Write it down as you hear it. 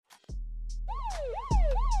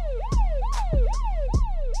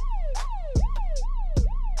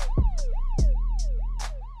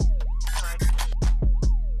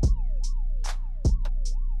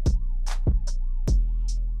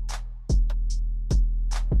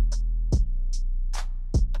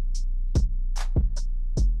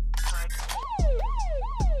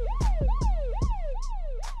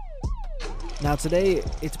Now today,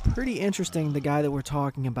 it's pretty interesting, the guy that we're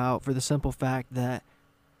talking about, for the simple fact that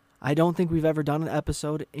I don't think we've ever done an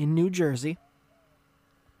episode in New Jersey.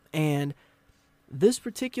 And this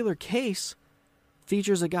particular case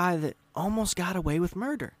features a guy that almost got away with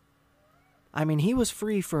murder. I mean, he was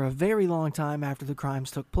free for a very long time after the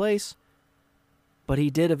crimes took place, but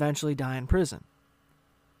he did eventually die in prison.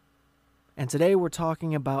 And today we're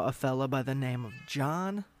talking about a fella by the name of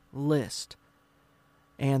John List.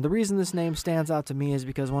 And the reason this name stands out to me is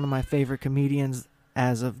because one of my favorite comedians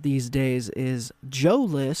as of these days is Joe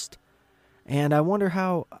List. And I wonder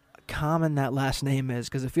how common that last name is,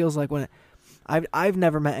 because it feels like I've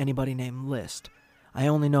never met anybody named List. I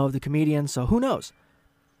only know of the comedian, so who knows?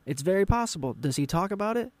 It's very possible. Does he talk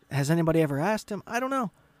about it? Has anybody ever asked him? I don't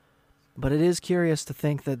know. But it is curious to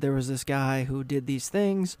think that there was this guy who did these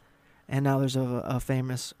things, and now there's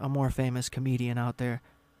a more famous comedian out there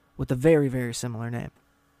with a very, very similar name.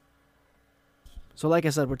 So like I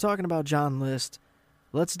said, we're talking about John List.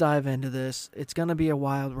 Let's dive into this. It's going to be a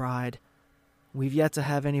wild ride. We've yet to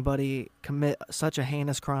have anybody commit such a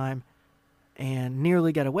heinous crime and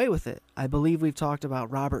nearly get away with it. I believe we've talked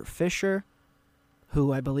about Robert Fisher,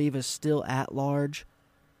 who I believe is still at large,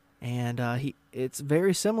 and it's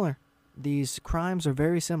very similar. These crimes are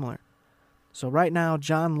very similar. So right now,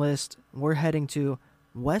 John List, we're heading to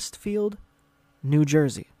Westfield, New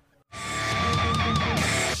Jersey.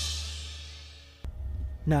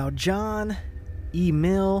 Now, John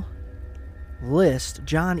Emil List,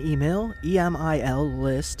 E-M-I-L,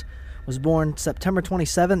 List, was born September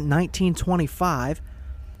 27, 1925.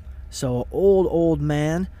 So, old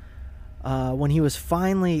man. When he was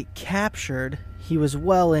finally captured, he was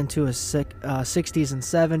well into his 60s and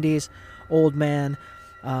 70s. Old man.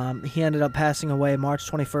 He ended up passing away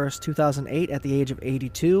March 21st, 2008 at the age of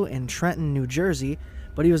 82 in Trenton, New Jersey.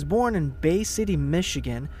 But he was born in Bay City,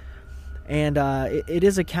 Michigan. And it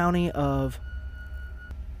is a county of...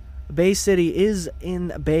 Bay City is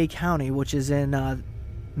in Bay County, which is in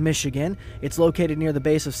Michigan. It's located near the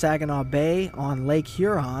base of Saginaw Bay on Lake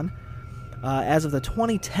Huron. As of the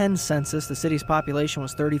 2010 census, the city's population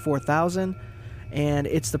was 34,000, and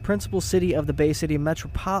it's the principal city of the Bay City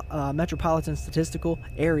Metropolitan Statistical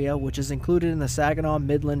Area, which is included in the Saginaw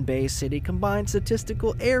Midland Bay City Combined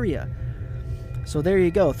Statistical Area. So there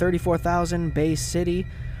you go, 34,000, Bay City.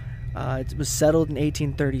 It was settled in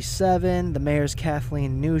 1837. The mayor's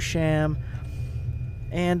Kathleen Newsham.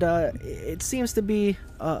 And it seems to be,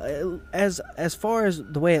 as far as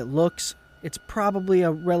the way it looks, it's probably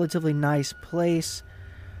a relatively nice place.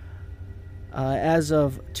 As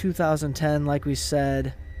of 2010, like we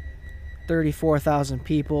said, 34,000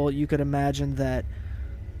 people. You could imagine that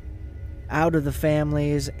out of the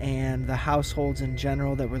families and the households in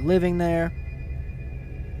general that were living there,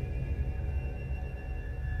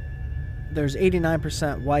 there's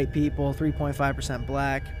 89% white people, 3.5%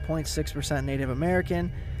 black, 0.6% Native American,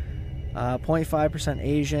 0.5%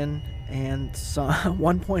 Asian, and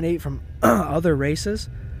 1.8% from other races.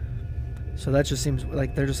 So that just seems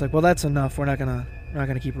like they're just like, well, that's enough. We're not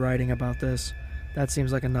gonna keep writing about this. That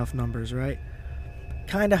seems like enough numbers, right?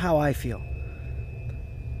 Kind of how I feel.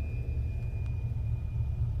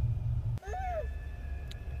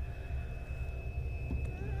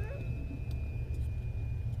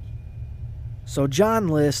 So John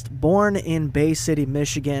List, born in Bay City,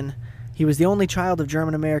 Michigan, he was the only child of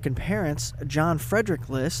German-American parents, John Frederick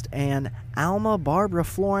List and Alma Barbara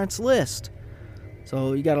Florence List.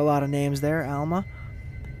 So you got a lot of names there, Alma.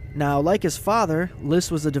 Now, like his father, List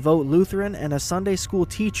was a devout Lutheran and a Sunday school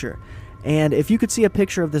teacher. And if you could see a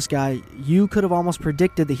picture of this guy, you could have almost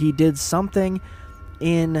predicted that he did something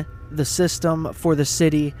in the system for the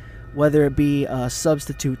city, whether it be a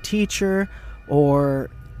substitute teacher or,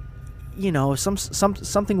 you know,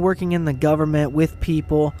 something working in the government with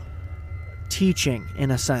people, teaching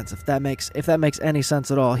in a sense, if that makes any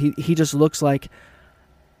sense at all. He just looks like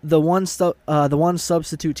the one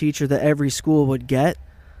substitute teacher that every school would get,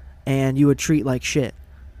 and you would treat like shit.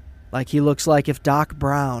 Like, he looks like if Doc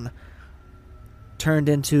Brown turned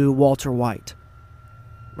into Walter White,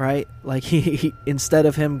 right? Like, he instead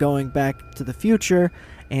of him going back to the future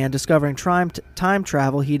and discovering time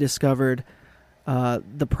travel, he discovered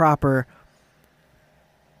the proper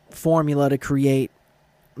formula to create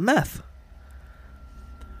meth.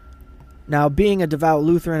 Now, being a devout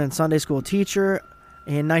Lutheran and Sunday school teacher,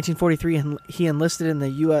 in 1943 he enlisted in the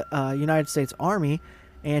United States Army,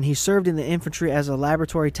 and he served in the infantry as a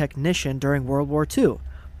laboratory technician during World War II.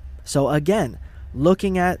 So again,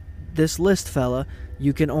 looking at this List fella,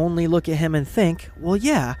 you can only look at him and think, well,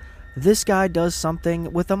 yeah, this guy does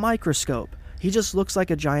something with a microscope. He just looks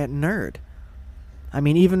like a giant nerd. I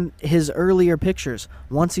mean, even his earlier pictures,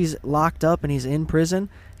 once he's locked up and he's in prison,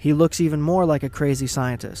 he looks even more like a crazy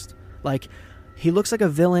scientist. Like, he looks like a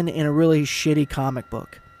villain in a really shitty comic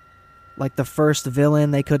book. Like the first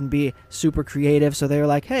villain, they couldn't be super creative, so they were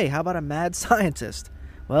like, hey, how about a mad scientist?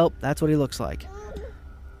 Well, that's what he looks like.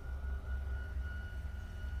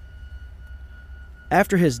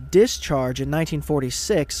 After his discharge in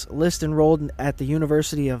 1946, List enrolled at the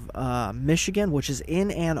University of Michigan, which is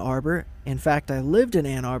in Ann Arbor. In fact, I lived in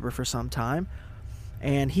Ann Arbor for some time.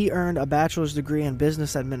 And he earned a bachelor's degree in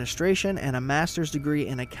business administration and a master's degree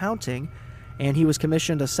in accounting. And he was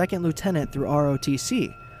commissioned a second lieutenant through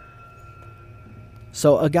ROTC.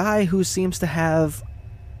 So a guy who seems to have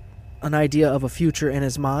an idea of a future in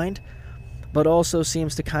his mind, but also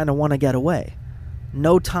seems to kind of want to get away.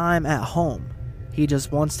 No time at home. He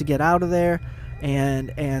just wants to get out of there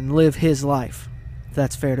and live his life.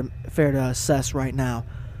 That's fair to assess right now.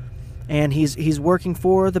 And he's working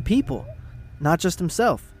for the people, not just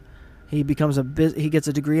himself. He gets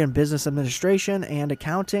a degree in business administration and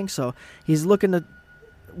accounting, so he's looking to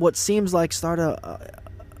what seems like start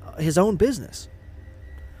his own business.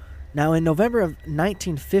 Now, in November of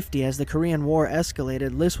 1950, as the Korean War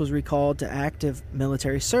escalated, List was recalled to active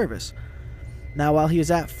military service. Now, while he was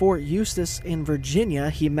at Fort Eustis in Virginia,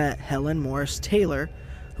 he met Helen Morris Taylor,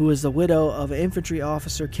 who was the widow of an infantry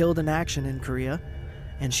officer killed in action in Korea,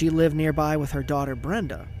 and she lived nearby with her daughter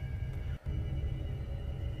Brenda.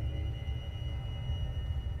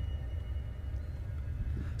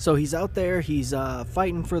 So he's out there, he's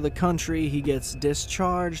fighting for the country, he gets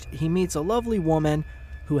discharged, he meets a lovely woman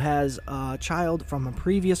who has a child from a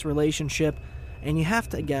previous relationship, and you have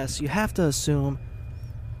to assume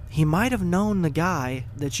he might have known the guy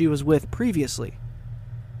that she was with previously,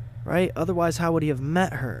 right? Otherwise, how would he have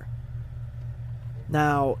met her?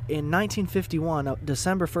 Now, in 1951,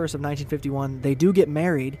 December 1st of 1951, they do get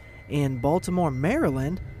married in Baltimore,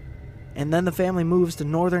 Maryland, and then the family moves to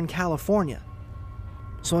Northern California.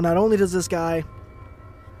 So not only does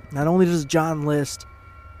John List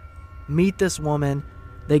meet this woman,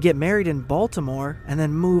 they get married in Baltimore and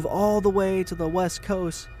then move all the way to the West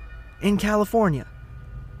Coast in California.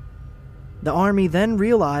 The Army then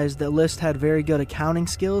realized that List had very good accounting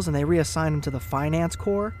skills, and they reassigned him to the Finance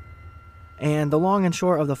Corps. And the long and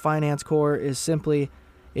short of the Finance Corps is simply,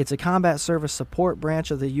 it's a combat service support branch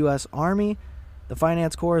of the U.S. Army. The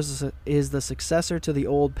Finance Corps is the successor to the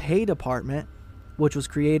old Pay Department, which was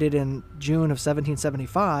created in June of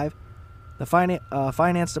 1775. The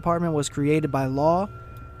Finance Department was created by law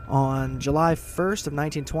on July 1st of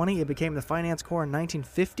 1920. It became the Finance Corps in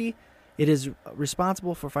 1950. It is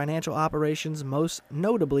responsible for financial operations, most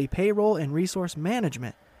notably payroll and resource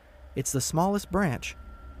management. It's the smallest branch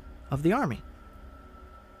of the Army.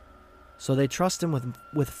 So they trust him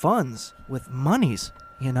with funds, with monies.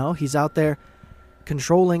 You know, he's out there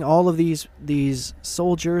controlling all of these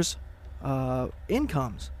soldiers'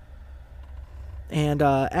 incomes. And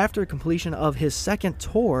after completion of his second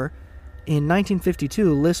tour in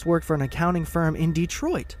 1952, List worked for an accounting firm in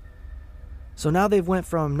Detroit. So now they've went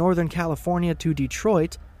from Northern California to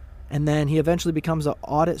Detroit, and then he eventually becomes an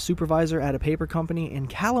audit supervisor at a paper company in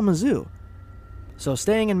Kalamazoo. So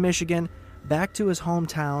staying in Michigan, back to his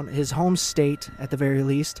hometown, his home state at the very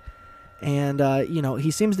least, and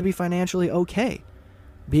he seems to be financially okay.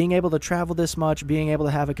 Being able to travel this much, being able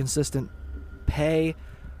to have a consistent pay,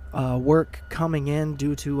 work coming in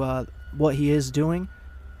due to what he is doing,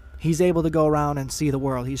 he's able to go around and see the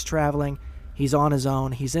world. He's traveling, he's on his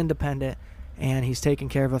own, he's independent, and he's taking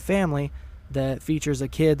care of a family that features a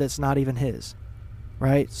kid that's not even his,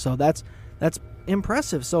 right? So that's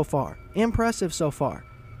impressive so far.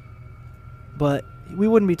 But we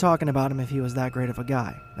wouldn't be talking about him if he was that great of a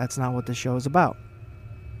guy. That's not what this show is about.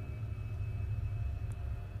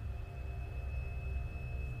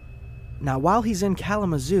 Now, while he's in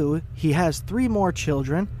Kalamazoo, he has 3 more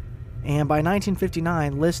children, and by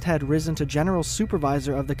 1959, List had risen to general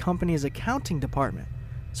supervisor of the company's accounting department.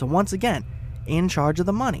 So once again, in charge of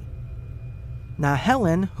the money. Now,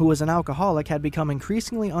 Helen, who was an alcoholic, had become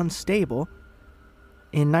increasingly unstable.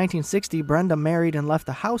 In 1960, Brenda married and left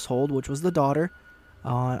the household, which was the daughter,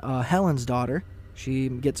 Helen's daughter. She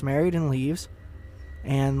gets married and leaves.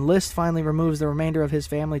 And List finally removes the remainder of his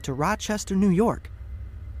family to Rochester, New York.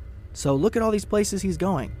 So look at all these places he's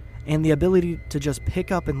going, and the ability to just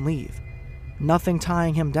pick up and leave. Nothing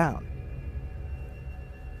tying him down.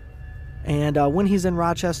 And when he's in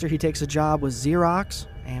Rochester, he takes a job with Xerox,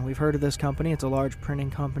 and we've heard of this company. It's a large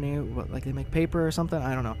printing company, like they make paper or something?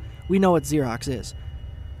 I don't know. We know what Xerox is.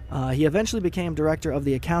 He eventually became director of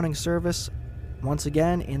the accounting service, once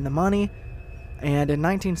again, in the money. And in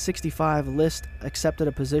 1965, List accepted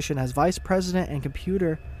a position as vice president and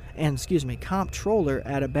comptroller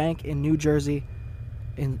at a bank in New Jersey,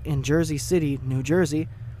 in Jersey City, New Jersey,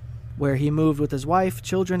 where he moved with his wife,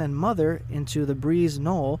 children, and mother into the Breeze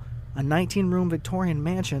Knoll, a 19-room Victorian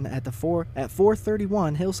mansion at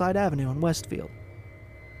 431 Hillside Avenue in Westfield.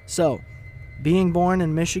 So, being born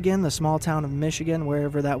in Michigan, the small town of Michigan,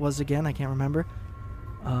 wherever that was again, I can't remember.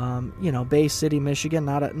 Bay City, Michigan,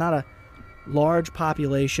 not a large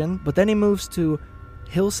population. But then he moves to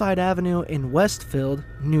Hillside Avenue in Westfield,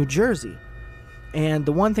 New Jersey. And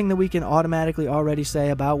the one thing that we can automatically already say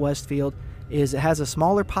about Westfield is it has a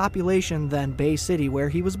smaller population than Bay City, where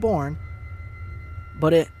he was born,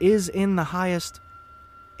 but it is in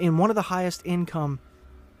one of the highest income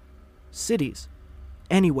cities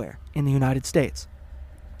anywhere in the United States.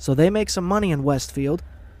 So they make some money in Westfield.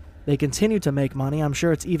 They continue to make money. I'm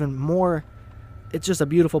sure it's even more. It's just a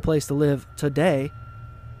beautiful place to live today.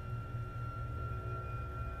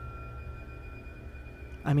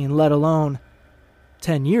 I mean, let alone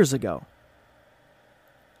 10 years ago.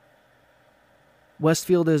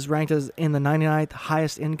 Westfield is ranked as in the 99th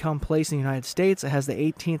highest income place in the United States. It has the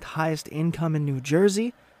 18th highest income in New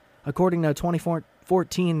Jersey. According to a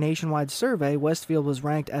 2014 nationwide survey, Westfield was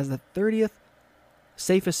ranked as the 30th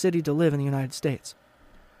safest city to live in the United States.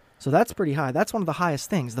 So that's pretty high. That's one of the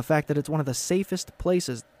highest things, the fact that it's one of the safest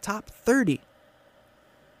places, top 30.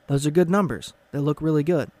 Those are good numbers. They look really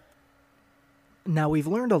good. Now, we've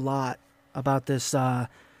learned a lot about this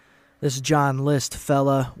John List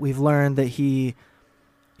fella. We've learned that he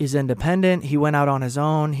is independent. He went out on his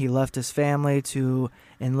own. He left his family to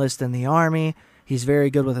enlist in the Army. He's very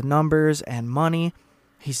good with numbers and money.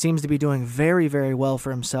 He seems to be doing very, very well for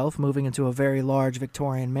himself, moving into a very large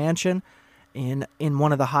Victorian mansion in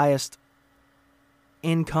one of the highest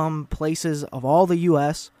income places of all the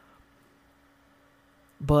U.S.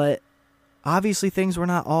 But obviously things were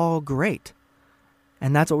not all great.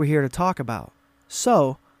 And that's what we're here to talk about.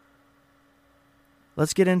 So,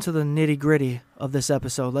 let's get into the nitty-gritty of this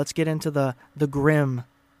episode. Let's get into the grim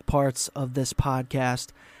parts of this podcast.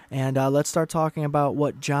 And let's start talking about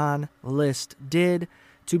what John List did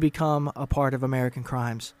to become a part of American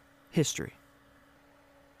crime's history.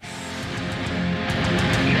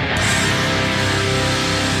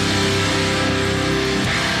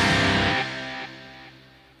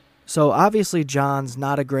 So obviously John's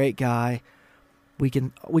not a great guy. We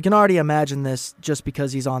can already imagine this just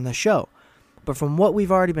because he's on the show. But from what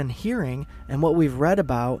we've already been hearing and what we've read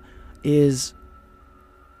about is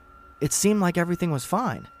it seemed like everything was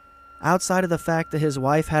fine. Outside of the fact that his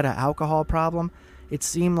wife had an alcohol problem, it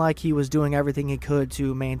seemed like he was doing everything he could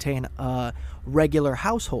to maintain a regular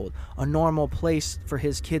household, a normal place for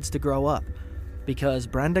his kids to grow up. Because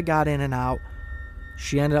Brenda got in and out,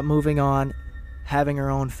 she ended up moving on, having her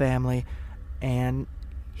own family, and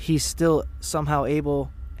he's still somehow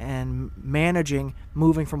able and managing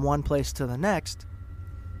moving from one place to the next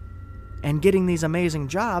and getting these amazing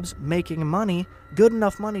jobs, making money, good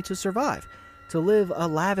enough money to survive, to live a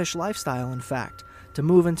lavish lifestyle. In fact, to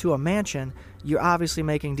move into a mansion, you're obviously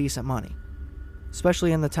making decent money,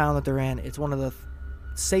 especially in the town that they're in. It's one of the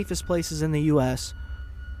safest places in the U.S.,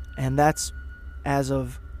 and that's as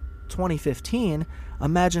of 2015.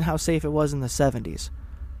 Imagine how safe it was in the 70s.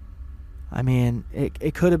 I mean,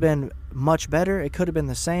 it could have been much better, it could have been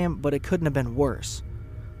the same, but it couldn't have been worse.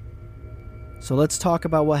 So let's talk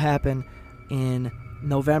about what happened in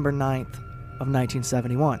November 9th of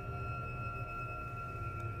 1971.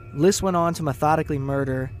 List went on to methodically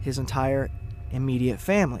murder his entire immediate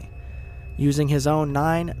family, using his own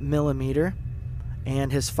 9mm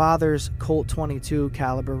and his father's Colt .22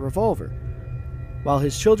 caliber revolver. While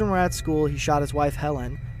his children were at school, he shot his wife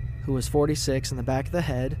Helen, who was 46, in the back of the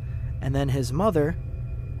head, and then his mother,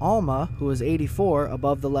 Alma, who was 84,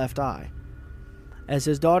 above the left eye. As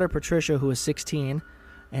his daughter Patricia, who was 16,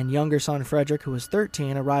 and younger son Frederick, who was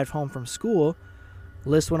 13, arrived home from school,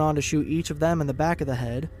 List went on to shoot each of them in the back of the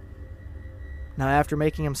head. Now, after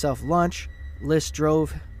making himself lunch, List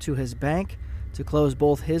drove to his bank to close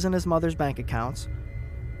both his and his mother's bank accounts,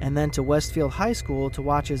 and then to Westfield High School to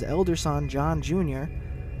watch his elder son, John Jr.,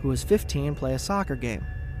 who was 15, play a soccer game.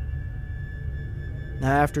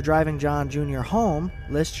 Now, after driving John Jr. home,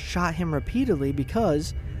 List shot him repeatedly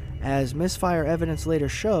because, as misfire evidence later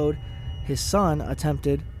showed, his son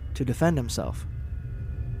attempted to defend himself.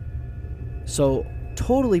 So,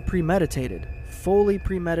 totally premeditated, fully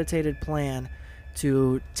premeditated plan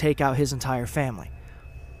to take out his entire family.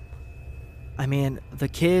 I mean, the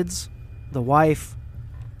kids, the wife,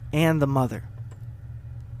 and the mother.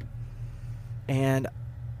 And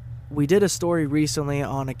we did a story recently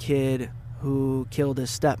on a kid who killed his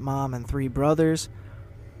stepmom and 3 brothers.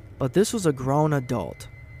 But this was a grown adult.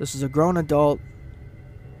 This is a grown adult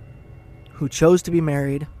who chose to be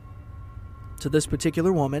married to this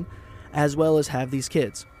particular woman, as well as have these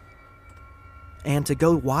kids. And to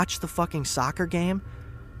go watch the fucking soccer game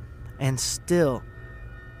and still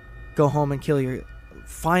go home and kill your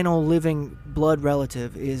final living blood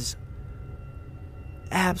relative is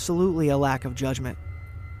absolutely a lack of judgment.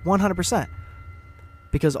 100%.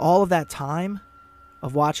 Because all of that time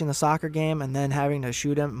of watching the soccer game and then having to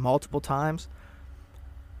shoot him multiple times,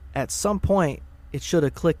 at some point it should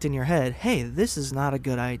have clicked in your head, hey, this is not a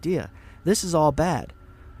good idea. This is all bad.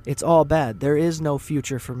 It's all bad. There is no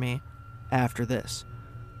future for me after this.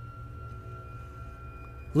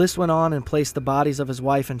 List went on and placed the bodies of his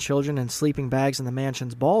wife and children in sleeping bags in the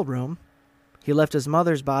mansion's ballroom. He left his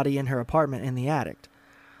mother's body in her apartment in the attic.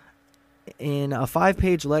 In a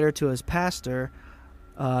 5-page letter to his pastor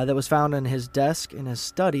that was found in his desk in his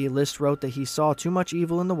study, List wrote that he saw too much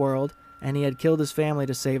evil in the world and he had killed his family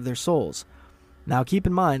to save their souls. Now, keep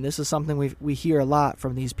in mind, this is something we hear a lot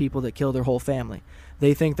from these people that kill their whole family.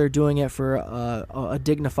 They think they're doing it for a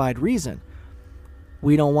dignified reason.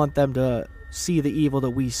 We don't want them to see the evil that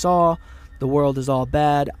we saw. The world is all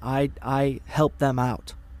bad. I helped them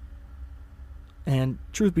out. And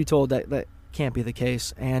truth be told, that can't be the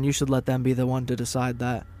case, and you should let them be the one to decide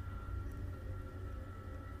that.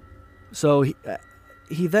 So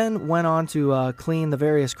he then went on to clean the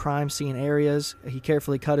various crime scene areas. He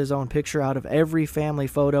carefully cut his own picture out of every family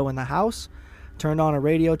photo in the house, turned on a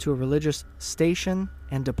radio to a religious station,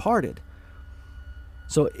 and departed.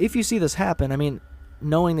 So if you see this happen, I mean,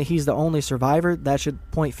 knowing that he's the only survivor, that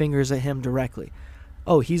should point fingers at him directly.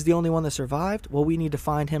 Oh, he's the only one that survived? Well, we need to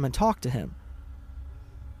find him and talk to him.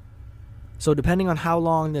 So depending on how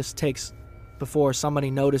long this takes before somebody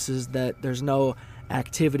notices that there's no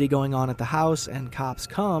activity going on at the house and cops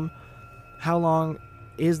come, how long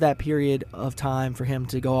is that period of time for him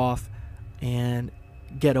to go off and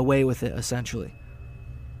get away with it, essentially?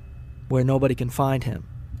 Where nobody can find him.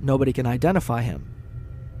 Nobody can identify him.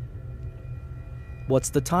 What's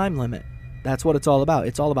the time limit? That's what it's all about.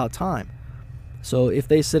 It's all about time. So if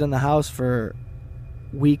they sit in the house for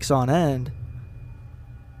weeks on end,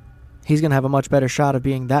 he's going to have a much better shot of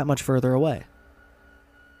being that much further away.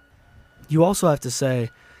 You also have to say,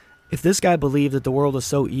 if this guy believed that the world is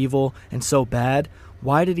so evil and so bad,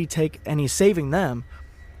 why did he take, and he's saving them,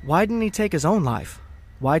 why didn't he take his own life?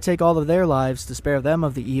 Why take all of their lives to spare them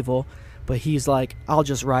of the evil? But he's like, I'll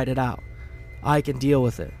just ride it out. I can deal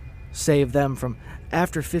with it. Save them from,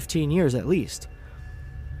 after 15 years at least.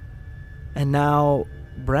 And now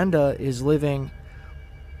Brenda is living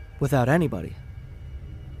without anybody.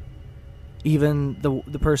 Even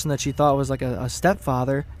the person that she thought was like a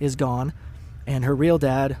stepfather is gone, and her real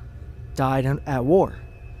dad died at war.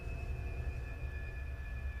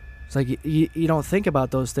 It's like you don't think about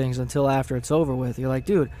those things until after it's over with. You're like,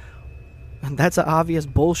 dude, that's an obvious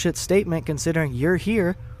bullshit statement considering you're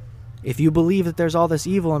here. If you believe that there's all this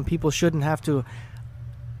evil and people shouldn't have to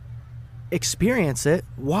experience it,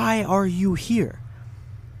 why are you here?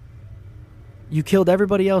 You killed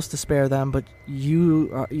everybody else to spare them, but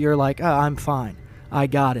you're like, oh, I'm fine. I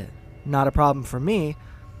got it. Not a problem for me.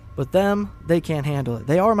 But them, they can't handle it.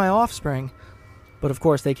 They are my offspring, but of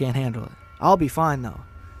course they can't handle it. I'll be fine, though.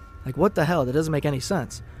 Like, what the hell? That doesn't make any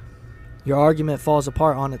sense. Your argument falls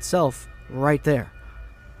apart on itself right there.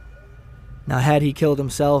 Now, had he killed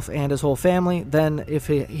himself and his whole family, then if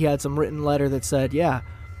he had some written letter that said, yeah,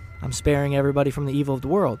 I'm sparing everybody from the evil of the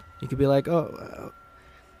world, you could be like, oh,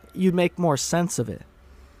 you'd make more sense of it.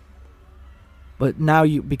 But now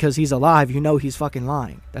because he's alive, you know he's fucking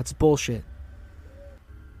lying. That's bullshit.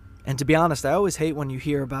 And to be honest, I always hate when you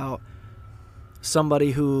hear about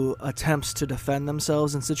somebody who attempts to defend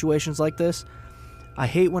themselves in situations like this. I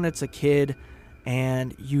hate when it's a kid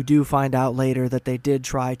and you do find out later that they did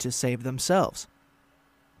try to save themselves.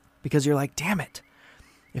 Because you're like, damn it.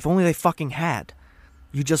 If only they fucking had.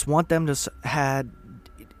 You just want them to had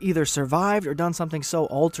either survived or done something so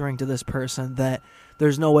altering to this person that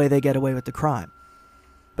there's no way they get away with the crime.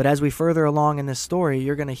 But as we further along in this story,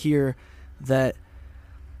 you're going to hear that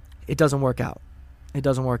it doesn't work out. It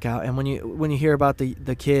doesn't work out. And when you hear about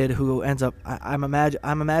the kid who ends up, I'm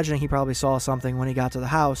imagining he probably saw something when he got to the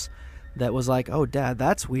house that was like, oh, Dad,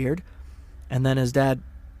 that's weird. And then his dad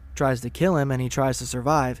tries to kill him and he tries to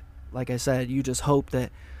survive. Like I said, you just hope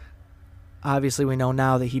that, obviously we know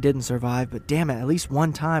now that he didn't survive, but damn it, at least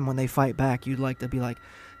one time when they fight back, you'd like to be like,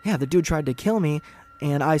 yeah, the dude tried to kill me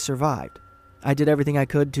and I survived. I did everything I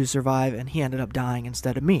could to survive and he ended up dying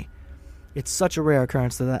instead of me. It's such a rare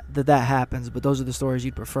occurrence that happens, but those are the stories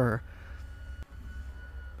you'd prefer.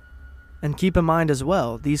 And keep in mind as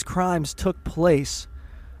well, these crimes took place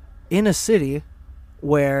in a city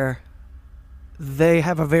where they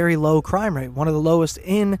have a very low crime rate, one of the lowest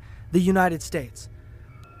in the United States.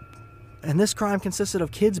 And this crime consisted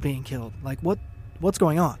of kids being killed. Like, what's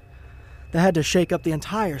going on? That had to shake up the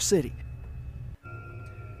entire city.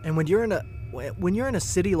 And when you're in a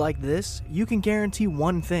city like this, you can guarantee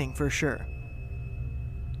one thing for sure.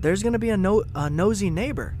 There's going to be a nosy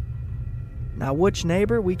neighbor. Now, which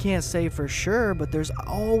neighbor, we can't say for sure, but there's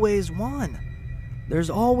always one. There's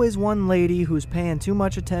always one lady who's paying too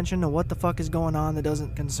much attention to what the fuck is going on that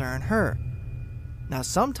doesn't concern her. Now,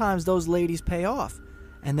 sometimes those ladies pay off,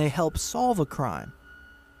 and they help solve a crime.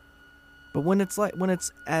 But when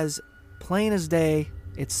it's as plain as day,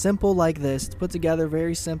 it's simple like this, it's put together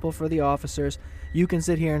very simple for the officers, you can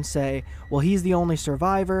sit here and say, well, he's the only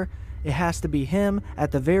survivor, it has to be him,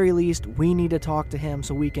 at the very least, we need to talk to him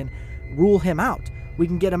so we can rule him out. We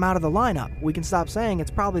can get him out of the lineup. We can stop saying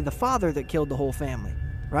it's probably the father that killed the whole family,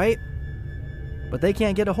 right? But they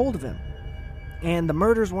can't get a hold of him. And the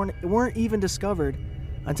murders weren't even discovered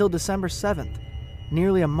until December 7th,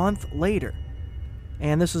 nearly a month later.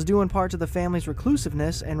 And this was due in part to the family's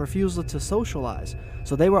reclusiveness and refusal to socialize.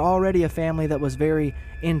 So they were already a family that was very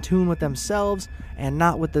in tune with themselves and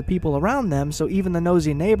not with the people around them, so even the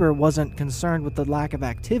nosy neighbor wasn't concerned with the lack of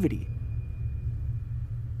activity.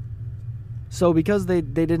 So because they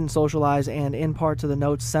didn't socialize, and in part to the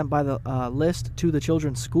notes sent by the list to the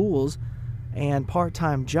children's schools and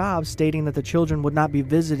part-time jobs stating that the children would not be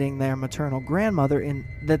visiting their maternal grandmother,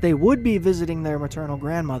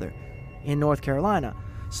 in North Carolina.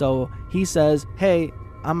 So he says, hey,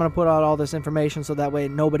 I'm going to put out all this information so that way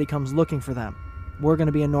nobody comes looking for them. We're going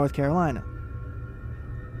to be in North Carolina.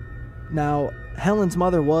 Now, Helen's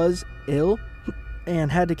mother was ill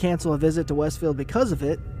and had to cancel a visit to Westfield because of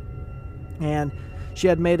it. And she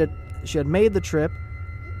had made the trip.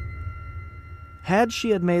 Had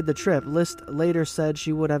she had made the trip, List later said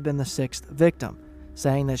she would have been the 6th victim,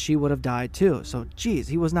 saying that she would have died too. So, geez,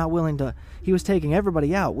 he was not willing to... He was taking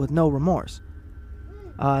everybody out with no remorse.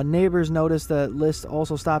 Neighbors noticed that List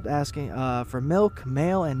also stopped asking for milk,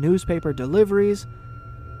 mail, and newspaper deliveries.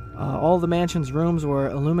 All the mansion's rooms were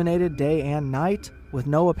illuminated day and night, with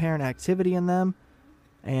no apparent activity in them.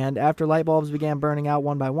 And after light bulbs began burning out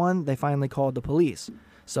one by one, they finally called the police.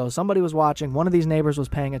 So somebody was watching. One of these neighbors was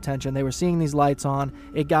paying attention. They were seeing these lights on.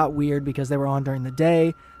 It got weird because they were on during the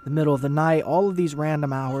day, the middle of the night, all of these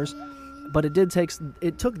random hours. But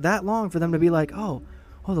it took that long for them to be like, oh,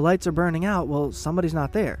 the lights are burning out. Well, somebody's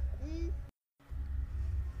not there.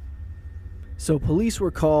 So police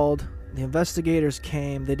were called. The investigators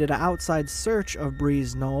came. They did an outside search of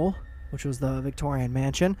Breeze Knoll, which was the Victorian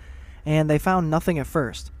mansion, and they found nothing at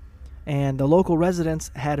first. And the local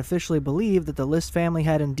residents had officially believed that the List family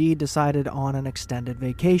had indeed decided on an extended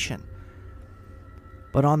vacation.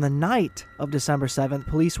 But on the night of December 7th,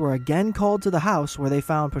 police were again called to the house where they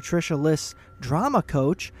found Patricia List's drama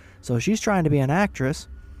coach, so she's trying to be an actress,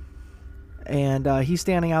 and he's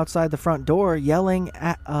standing outside the front door yelling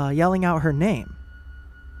out her name.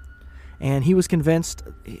 And he was convinced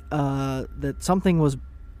that something was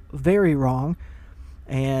very wrong,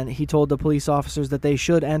 and he told the police officers that they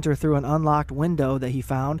should enter through an unlocked window that he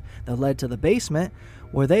found that led to the basement,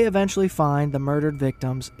 where they eventually find the murdered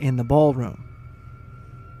victims in the ballroom.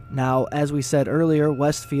 Now, as we said earlier,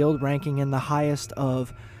 Westfield, ranking in the highest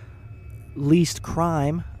of least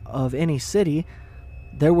crime of any city,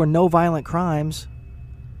 there were no violent crimes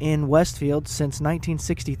in Westfield since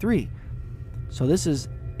 1963. So this is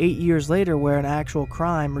 8 years later where an actual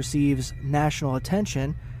crime receives national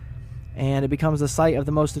attention, and it becomes the site of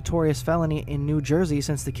the most notorious felony in New Jersey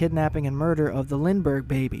since the kidnapping and murder of the Lindbergh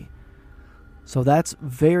baby. So that's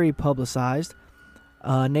very publicized.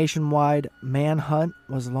 A nationwide manhunt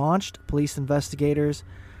was launched. Police investigators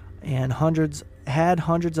and hundreds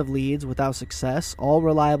of leads without success. All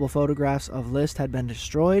reliable photographs of List had been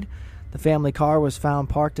destroyed. The family car was found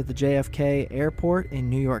parked at the JFK airport in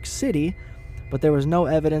New York City, but there was no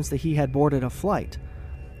evidence that he had boarded a flight.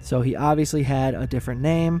 So he obviously had a different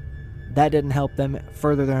name. That didn't help them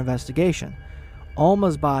further their investigation.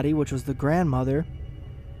 Alma's body, which was the grandmother,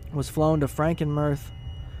 was flown to Frankenmuth,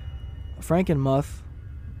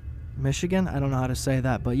 Michigan? I don't know how to say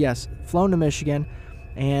that, but yes, flown to Michigan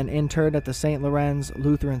and interred at the St. Lorenz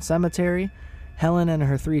Lutheran Cemetery. Helen and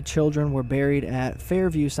her 3 children were buried at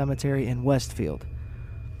Fairview Cemetery in Westfield.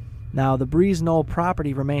 Now, the Breeze Knoll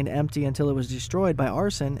property remained empty until it was destroyed by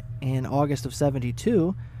arson in August of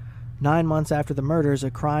 '72, 9 months after the murders, a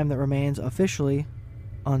crime that remains officially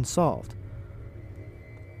unsolved.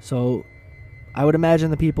 So, I would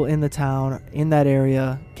imagine the people in the town, in that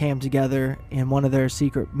area, came together in one of their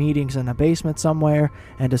secret meetings in a basement somewhere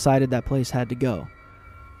and decided that place had to go.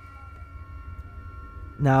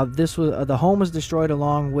 Now, the home was destroyed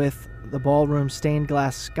along with the ballroom's stained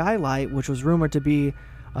glass skylight, which was rumored to be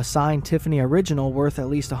a signed Tiffany original worth at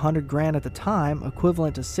least $100,000 at the time,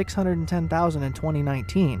 equivalent to $610,000 in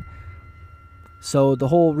 2019. So the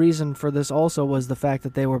whole reason for this also was the fact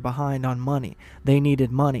that they were behind on money. They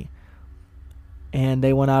needed money. And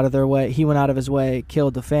they went out of their way. He went out of his way,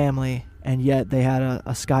 killed the family, and yet they had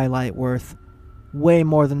a skylight worth way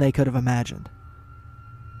more than they could have imagined.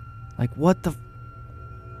 Like, what the...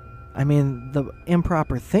 I mean, the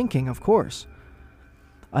improper thinking, of course.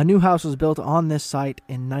 A new house was built on this site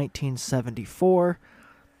in 1974,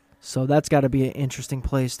 so that's got to be an interesting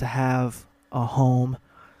place to have a home,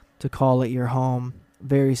 to call it your home.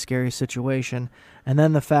 Very scary situation. And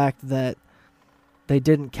then the fact that they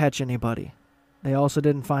didn't catch anybody. They also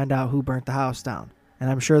didn't find out who burnt the house down. And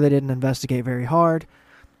I'm sure they didn't investigate very hard,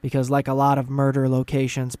 because like a lot of murder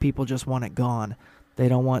locations, people just want it gone. They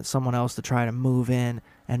don't want someone else to try to move in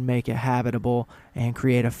and make it habitable and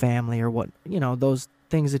create a family or what, those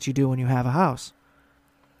things that you do when you have a house.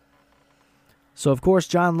 So, of course,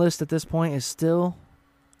 John List at this point is still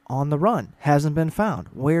on the run. Hasn't been found.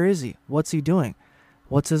 Where is he? What's he doing?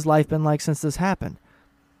 What's his life been like since this happened?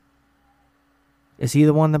 Is he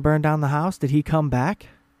the one that burned down the house? Did he come back?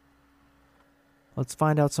 Let's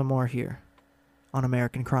find out some more here on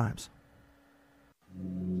American Crimes.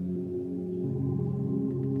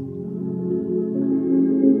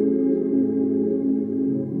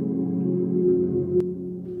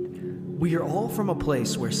 We are all from a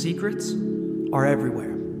place where secrets are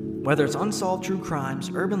everywhere. Whether it's unsolved true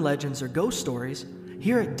crimes, urban legends, or ghost stories,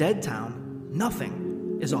 here at Dead Town,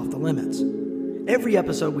 nothing is off the limits. Every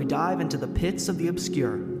episode we dive into the pits of the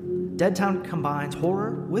obscure. Dead Town combines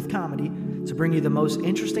horror with comedy to bring you the most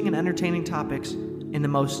interesting and entertaining topics in the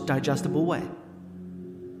most digestible way.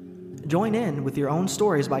 Join in with your own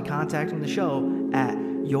stories by contacting the show at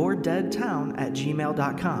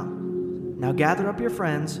yourdeadtown@gmail.com. Now gather up your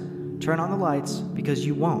friends, turn on the lights, because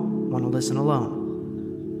you won't want to listen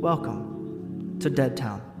alone. Welcome to Dead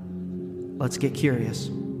Town. Let's get curious.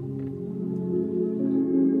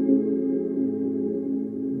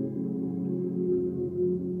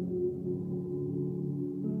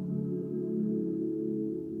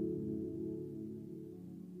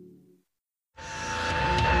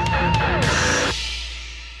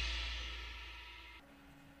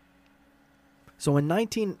 So in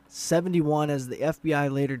 1971, as the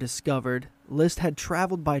FBI later discovered, List had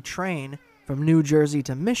traveled by train from New Jersey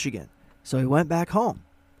to Michigan. So he went back home,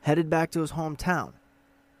 headed back to his hometown,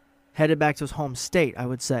 headed back to his home state, I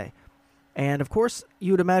would say. And of course,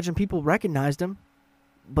 you would imagine people recognized him,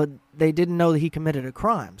 but they didn't know that he committed a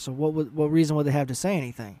crime. So what reason would they have to say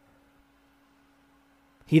anything?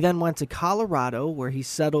 He then went to Colorado, where he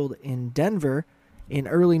settled in Denver in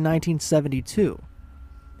early 1972.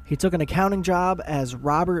 He took an accounting job as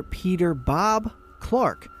Robert Peter Bob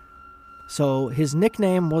Clark. So his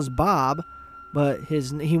nickname was Bob, but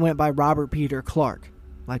he went by Robert Peter Clark.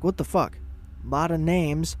 Like, what the fuck? A lot of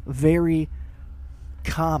names, very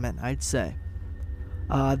common, I'd say.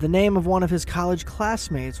 The name of one of his college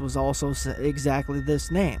classmates was also exactly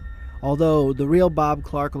this name, although the real Bob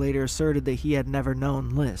Clark later asserted that he had never known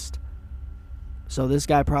List. So this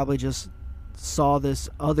guy probably just saw this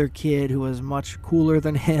other kid who was much cooler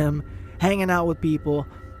than him hanging out with people,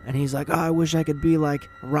 and he's like, oh, I wish I could be like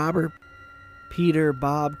Robert Peter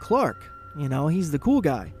Bob Clark. He's the cool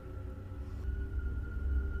guy.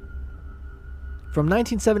 From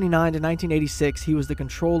 1979 to 1986, he was the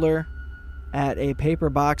controller at a paper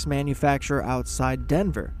box manufacturer outside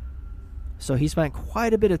Denver. So he spent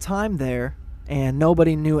quite a bit of time there, and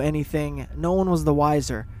nobody knew anything. No one was the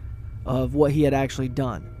wiser of what he had actually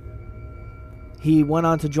done. He went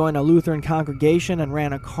on to join a Lutheran congregation and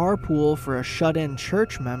ran a carpool for a shut-in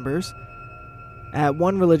church members. At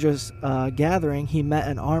one religious gathering, he met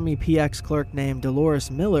an Army PX clerk named Dolores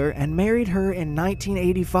Miller and married her in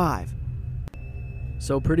 1985.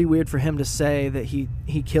 So pretty weird for him to say that he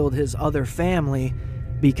killed his other family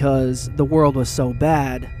because the world was so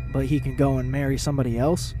bad, but he can go and marry somebody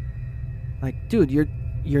else. Like, dude,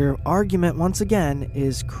 your argument once again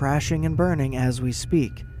is crashing and burning as we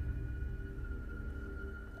speak.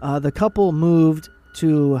 The couple moved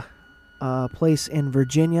to a place in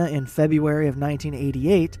Virginia in February of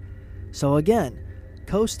 1988. So again,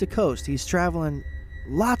 coast to coast, he's traveling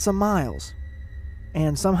lots of miles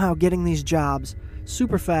and somehow getting these jobs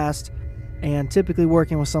super fast and typically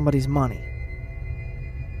working with somebody's money.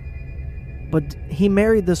 But he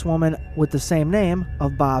married this woman with the same name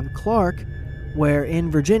of Bob Clark, where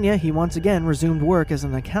in Virginia he once again resumed work as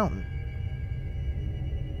an accountant.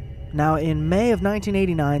 Now, in May of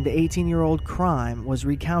 1989, the 18-year-old crime was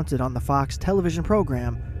recounted on the Fox television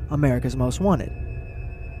program America's Most Wanted.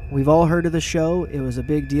 We've all heard of the show. It was a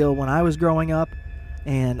big deal when I was growing up,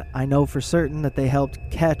 and I know for certain that they helped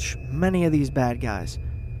catch many of these bad guys.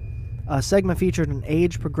 A segment featured an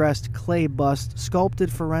age-progressed clay bust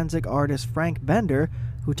sculpted forensic artist Frank Bender,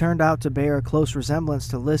 who turned out to bear a close resemblance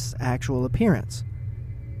to List's actual appearance.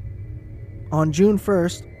 On June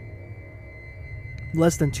 1st,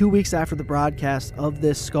 less than 2 weeks after the broadcast of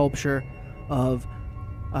this sculpture of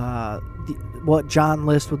what John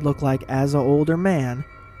List would look like as an older man,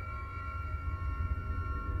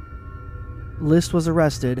 List was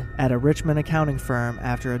arrested at a Richmond accounting firm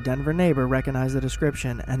after a Denver neighbor recognized the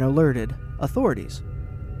description and alerted authorities.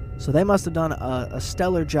 So they must have done a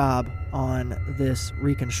stellar job on this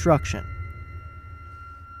reconstruction.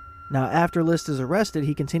 Now, after List is arrested,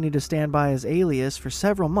 he continued to stand by his alias for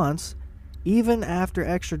several months, even after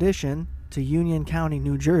extradition to Union County,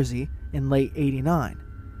 New Jersey in late '89.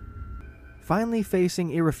 Finally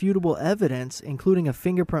facing irrefutable evidence, including a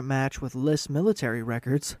fingerprint match with List's military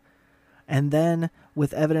records, and then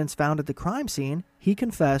with evidence found at the crime scene, he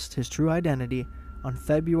confessed his true identity on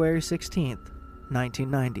February 16th,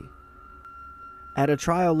 1990. At a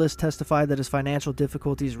trial, List testified that his financial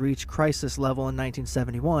difficulties reached crisis level in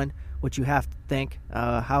 1971, which you have to think,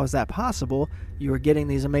 how is that possible? You were getting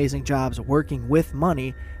these amazing jobs working with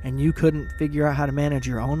money, and you couldn't figure out how to manage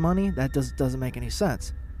your own money? That doesn't make any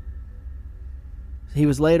sense. He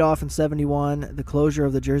was laid off in 71, the closure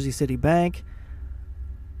of the Jersey City Bank.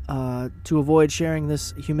 To avoid sharing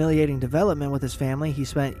this humiliating development with his family, he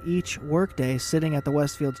spent each workday sitting at the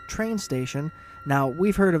Westfield train station. Now,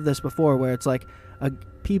 we've heard of this before, where it's like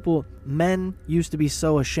men used to be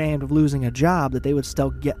so ashamed of losing a job that they would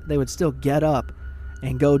still get up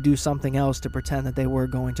and go do something else to pretend that they were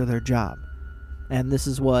going to their job. And this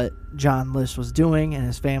is what John List was doing, and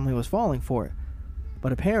his family was falling for it.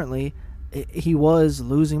 But apparently, he was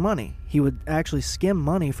losing money. He would actually skim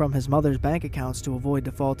money from his mother's bank accounts to avoid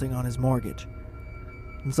defaulting on his mortgage.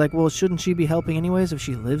 It's like, well, shouldn't she be helping anyways if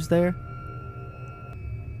she lives there?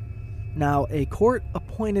 Now, a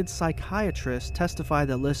court-appointed psychiatrist testified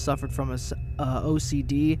that List suffered from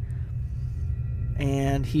OCD,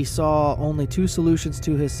 and he saw only two solutions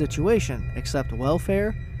to his situation: accept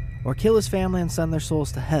welfare or kill his family and send their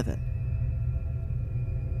souls to heaven.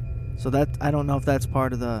 So that, I don't know if that's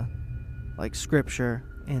part of the scripture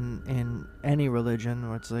in any religion,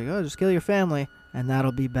 where it's like, oh, just kill your family and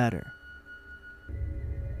that'll be better.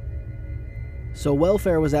 So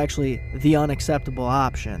welfare was actually the unacceptable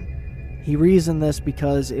option. He reasoned this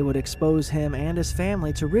because it would expose him and his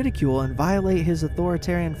family to ridicule and violate his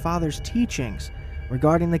authoritarian father's teachings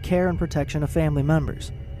regarding the care and protection of family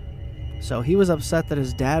members. So he was upset that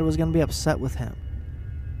his dad was going to be upset with him,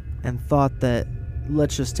 and thought that,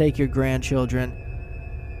 let's just take your grandchildren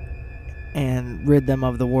and rid them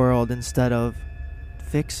of the world instead of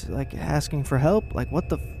asking for help.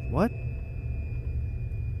 What?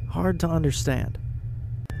 Hard to understand.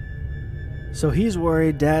 So he's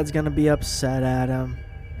worried Dad's going to be upset at him,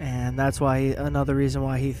 and that's why another reason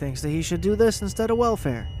why he thinks that he should do this instead of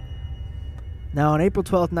welfare. Now, on April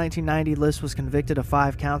 12, 1990, List was convicted of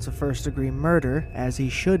 5 counts of first-degree murder, as he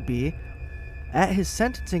should be. At his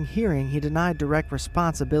sentencing hearing, he denied direct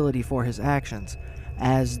responsibility for his actions,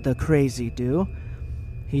 as the crazy do.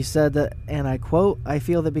 He said that, and I quote, "I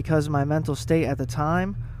feel that because of the mental state at the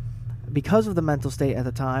time,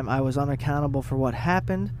 I was unaccountable for what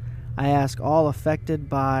happened. I ask all affected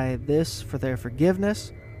by this for their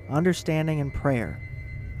forgiveness, understanding, and prayer."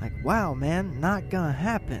 Like, wow, man, not gonna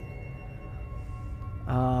happen.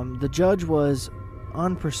 The judge was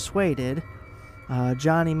unpersuaded.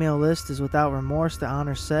 Johnny Emile List is without remorse, the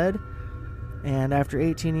honor said. And after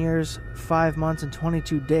 18 years, 5 months, and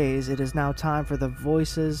 22 days, it is now time for the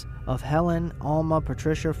voices of Helen, Alma,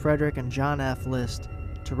 Patricia, Frederick, and John F. List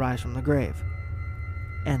to rise from the grave.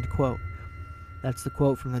 End quote. That's the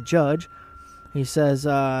quote from the judge. He says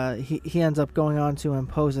he ends up going on to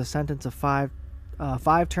impose a sentence of five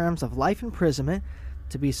terms of life imprisonment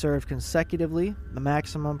to be served consecutively, the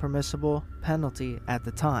maximum permissible penalty at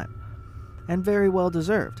the time, and very well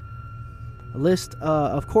deserved. List,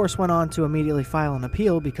 of course, went on to immediately file an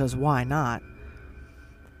appeal, because why not?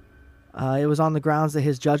 It was on the grounds that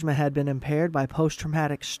his judgment had been impaired by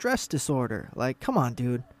post-traumatic stress disorder. Like, come on,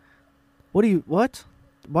 dude. What?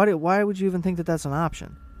 Why would you even think that that's an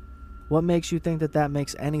option? What makes you think that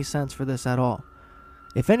makes any sense for this at all?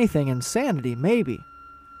 If anything, insanity, maybe.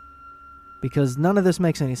 Because none of this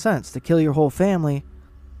makes any sense. To kill your whole family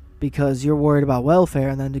because you're worried about welfare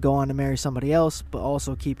and then to go on to marry somebody else but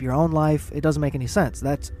also keep your own life, it doesn't make any sense.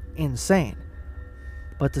 That's insane.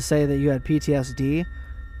 But to say that you had PTSD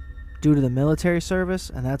due to the military service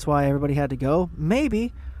and that's why everybody had to go,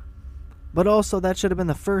 maybe. But also that should have been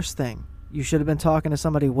the first thing. You should have been talking to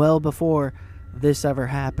somebody well before this ever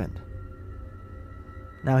happened.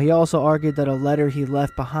 Now, he also argued that a letter he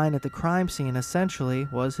left behind at the crime scene essentially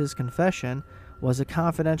was his confession, was a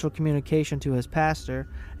confidential communication to his pastor,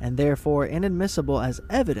 and therefore inadmissible as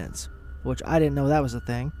evidence, which I didn't know that was a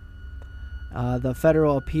thing. The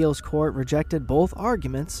federal appeals court rejected both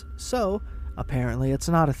arguments, so apparently it's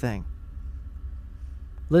not a thing.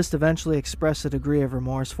 List eventually expressed a degree of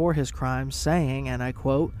remorse for his crimes, saying, and I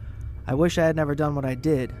quote, "I wish I had never done what I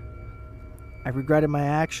did. I regretted my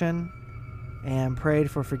action and prayed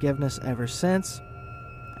for forgiveness ever since,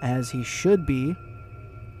 as he should be,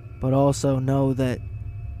 but also know that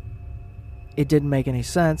it didn't make any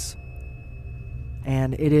sense,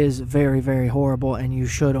 and it is very, very horrible, and you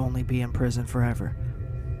should only be in prison forever."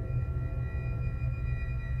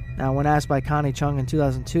 Now, when asked by Connie Chung in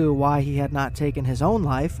 2002 why he had not taken his own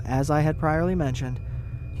life, as I had previously mentioned,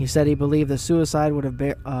 he said he believed that suicide would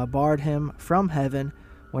have barred him from heaven,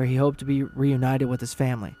 where he hoped to be reunited with his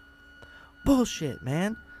family. Bullshit,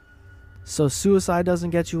 man. So suicide doesn't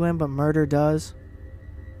get you in, but murder does?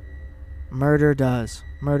 Murder does.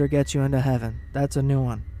 Murder gets you into heaven. That's a new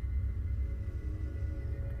one.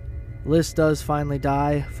 List does finally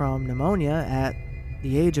die from pneumonia at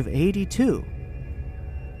the age of 82.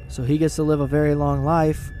 So he gets to live a very long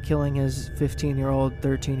life, killing his 15-year-old,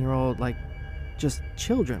 13-year-old, just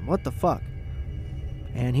children. What the fuck?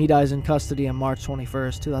 And he dies in custody on March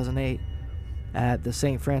 21st, 2008, at the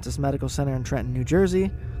St. Francis Medical Center in Trenton, New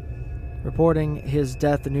Jersey. Reporting his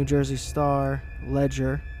death, the New Jersey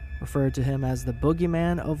Star-Ledger referred to him as the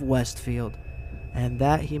Boogeyman of Westfield, and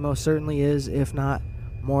that he most certainly is, if not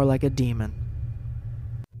more like a demon.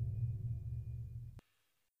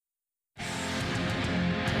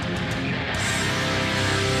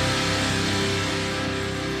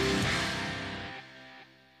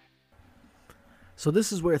 So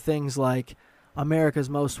this is where things like America's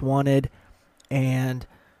Most Wanted and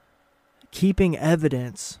keeping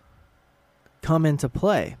evidence come into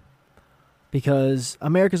play. Because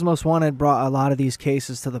America's Most Wanted brought a lot of these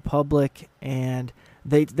cases to the public, and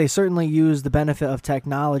they certainly used the benefit of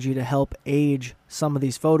technology to help age some of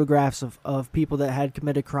these photographs of people that had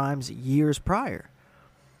committed crimes years prior.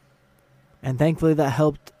 And thankfully that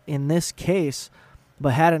helped in this case,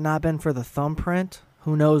 but had it not been for the thumbprint,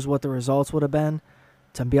 who knows what the results would have been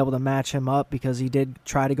to be able to match him up, because he did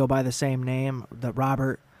try to go by the same name, the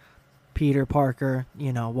Robert Peter Parker,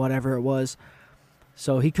 whatever it was.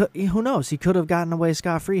 So he could, who knows, he could have gotten away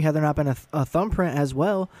scot-free had there not been a thumbprint as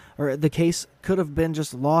well, or the case could have been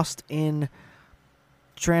just lost in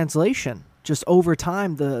translation. Just over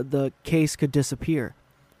time, the case could disappear.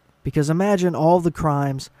 Because imagine all the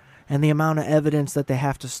crimes and the amount of evidence that they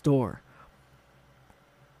have to store.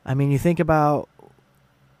 I mean, you think about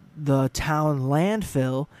the town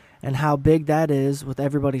landfill and how big that is with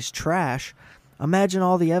everybody's trash. Imagine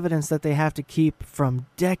all the evidence that they have to keep from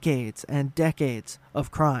decades and decades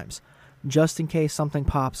of crimes, just in case something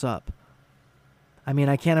pops up. I mean,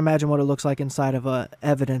 I can't imagine what it looks like inside of a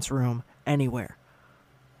evidence room anywhere.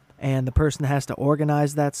 And the person has to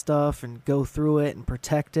organize that stuff and go through it and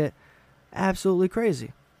protect it. Absolutely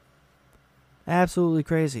crazy. Absolutely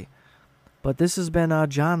crazy. But this has been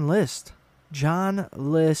John List. John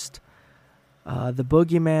List, the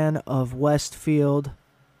Boogeyman of Westfield.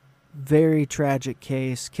 Very tragic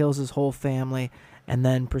case. Kills his whole family and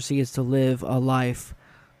then proceeds to live a life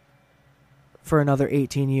for another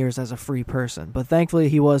 18 years as a free person. But thankfully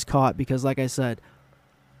he was caught, because like I said,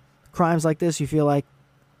 crimes like this, you feel like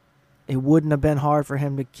it wouldn't have been hard for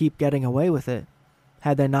him to keep getting away with it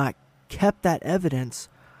had they not kept that evidence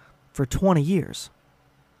for 20 years.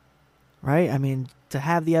 Right? I mean, to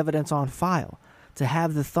have the evidence on file, to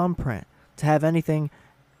have the thumbprint, to have anything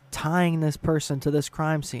tying this person to this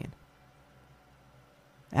crime scene.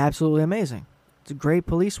 Absolutely amazing. It's great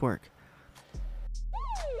police work.